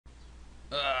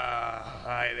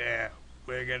hi there.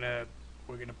 We're gonna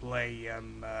play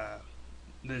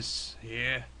this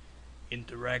here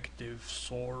interactive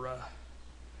Sora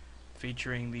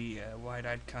featuring the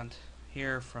wide-eyed cunt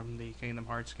here from the Kingdom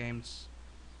Hearts games.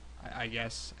 I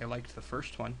guess I liked the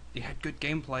first one. It had good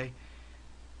gameplay,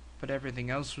 but everything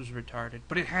else was retarded.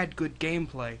 But it had good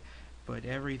gameplay, but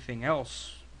everything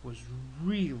else was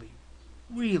really,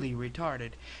 really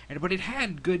retarded. But it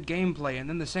had good gameplay, and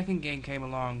then the second game came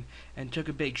along and took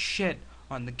a big shit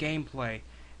on the gameplay,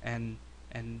 and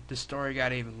the story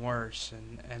got even worse.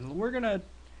 And we're gonna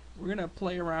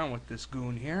play around with this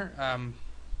goon here.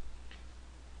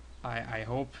 I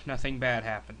hope nothing bad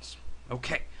happens.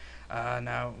 Okay.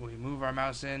 Now we move our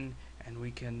mouse in, and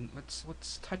we can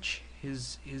let's touch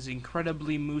his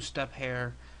incredibly moosed up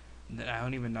hair. I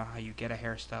don't even know how you get a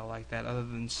hairstyle like that other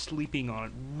than sleeping on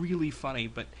it. Really funny,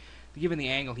 but given the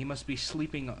angle, he must be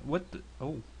sleeping on what the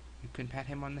oh, you can pat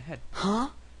him on the head.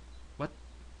 Huh?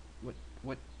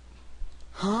 What?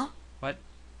 Huh? What?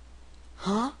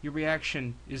 Huh? Your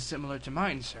reaction is similar to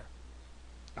mine, sir.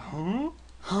 Huh?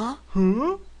 Huh?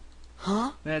 Huh?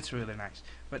 Huh? That's really nice.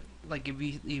 But like if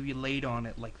you laid on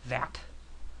it like that,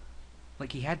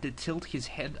 like he had to tilt his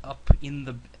head up in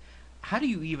the. How do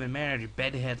you even manage a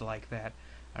bed head like that?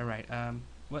 All right.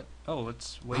 What? Oh,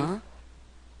 let's wait. Huh?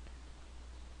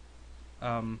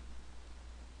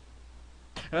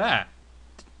 Ah.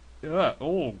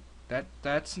 Oh,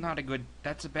 that's not a good.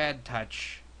 That's a bad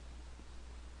touch.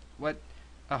 What?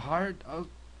 A hard? Oh,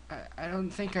 I don't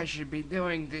think I should be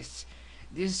doing this.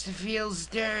 This feels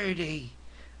dirty.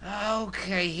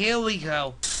 Okay, here we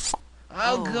go.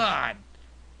 Oh, God.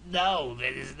 No,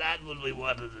 that is not what we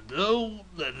wanted to do.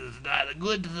 That is not a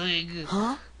good thing.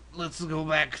 Huh? Let's go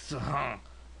back to honk.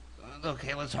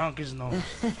 Okay, let's honk his nose.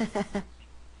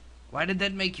 Why did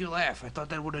that make you laugh? I thought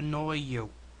that would annoy you.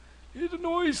 It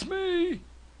annoys me.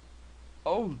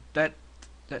 Oh, that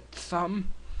thumb.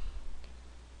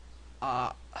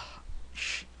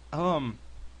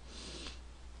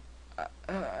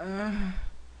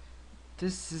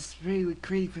 This is really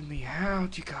creeping me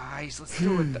out, you guys. Let's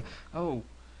do it. Oh,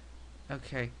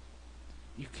 okay.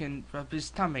 You can rub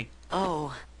his tummy.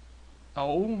 Oh.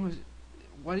 Oh?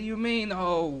 What do you mean,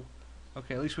 oh?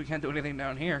 Okay, at least we can't do anything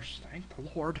down here. Thank the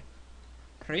Lord.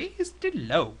 Praise the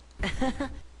Lord.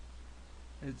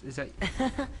 Is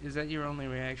that your only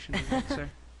reaction, sir?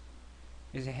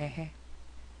 Is it heh?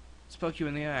 Spoke you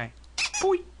in the eye.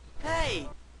 Boy! Hey!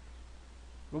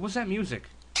 What was that music?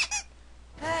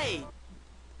 Hey!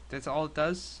 That's all it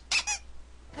does?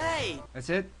 Hey! That's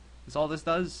it? That's all this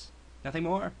does? Nothing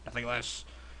more? Nothing less.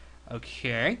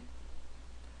 Okay.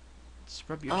 Let's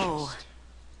rub your chest.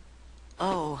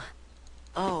 Oh.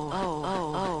 Oh. Oh. Oh.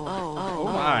 Oh. Oh.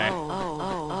 Oh my.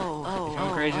 Oh. You're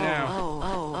going crazy now.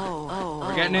 Oh.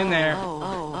 We're getting in there.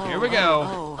 Here we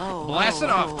go. Blasting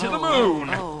off to the moon.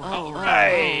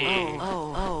 Alright.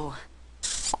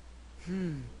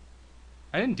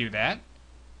 I didn't do that.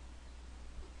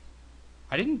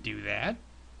 I didn't do that.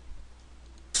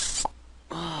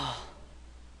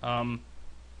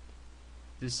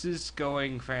 This is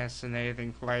going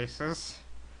fascinating places.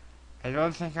 I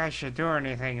don't think I should do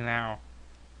anything now.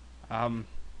 I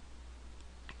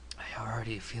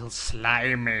already feel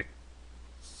slimy.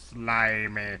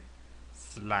 Slimy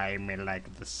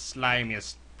like the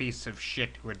slimiest piece of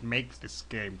shit who would make this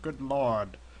game. Good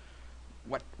Lord.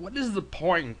 What is the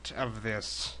point of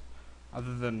this?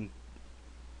 Other than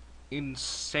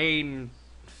insane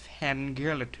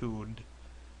fangirlitude.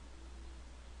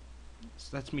 So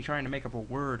that's me trying to make up a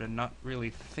word and not really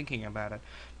thinking about it.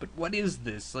 But what is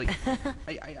this? Like,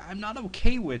 I'm not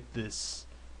okay with this.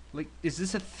 Like, is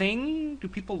this a thing? Do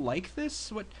people like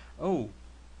this? What? Oh.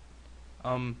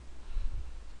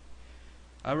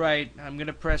 Alright, I'm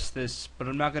gonna press this, but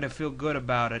I'm not gonna feel good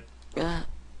about it.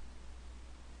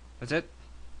 That's it?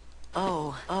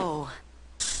 Oh.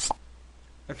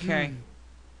 Okay.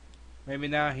 Maybe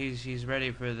now he's ready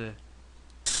for the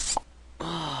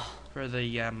for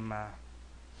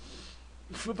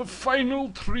the final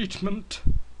treatment.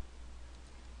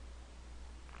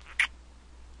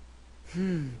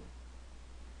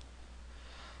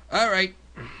 Alright.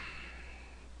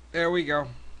 There we go.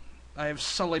 I have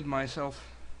sullied myself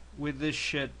with this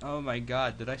shit. Oh my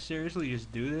god, did I seriously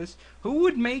just do this? Who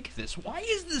would make this? Why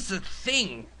is this a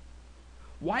thing?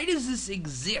 Why does this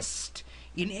exist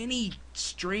in any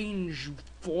strange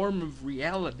form of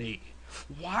reality?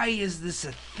 Why is this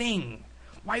a thing?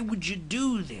 Why would you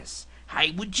do this? How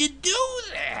would you do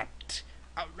that?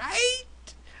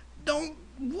 Alright?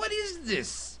 What is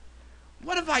this?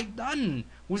 What have I done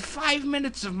with 5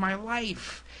 minutes of my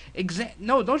life?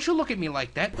 No, don't you look at me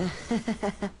like that.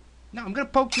 No, I'm gonna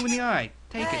poke you in the eye.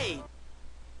 Take Hey! it.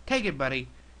 Take it, buddy.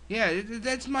 Yeah,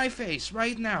 that's my face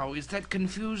right now, is that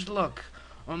confused look.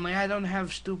 Only I don't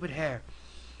have stupid hair.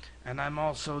 And I'm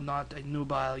also not a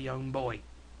nubile young boy.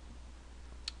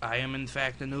 I am in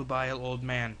fact a nubile old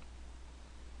man.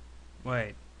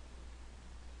 Wait.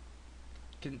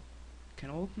 Can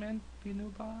old men be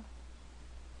nubile?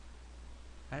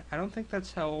 I don't think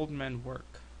that's how old men work.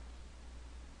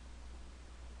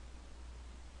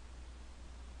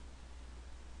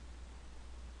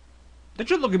 Don't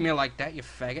you look at me like that, you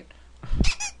faggot.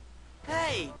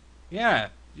 Hey! Yeah,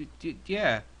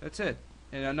 yeah, that's it.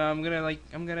 And I'm gonna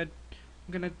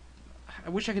I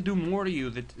wish I could do more to you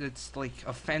that's like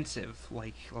offensive,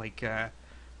 like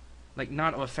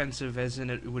not offensive as in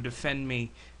it would offend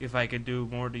me if I could do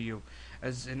more to you,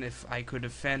 as in if I could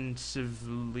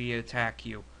offensively attack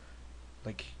you,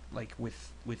 like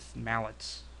with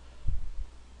mallets.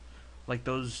 Like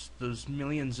those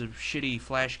millions of shitty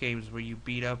Flash games where you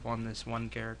beat up on this one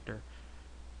character.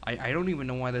 I don't even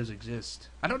know why those exist.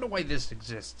 I don't know why this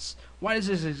exists. Why does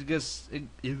this exist? I'm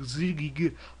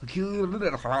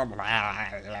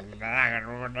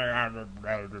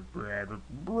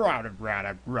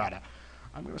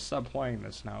gonna stop playing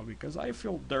this now because I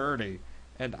feel dirty.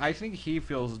 And I think he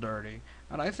feels dirty.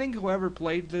 And I think whoever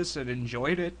played this and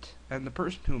enjoyed it, and the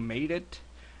person who made it,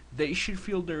 they should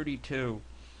feel dirty too.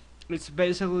 It's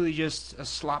basically just a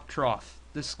slop trough.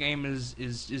 This game is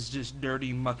just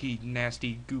dirty, mucky,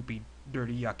 nasty, goopy,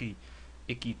 dirty, yucky,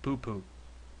 icky poo poo.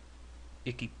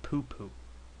 Icky poo poo.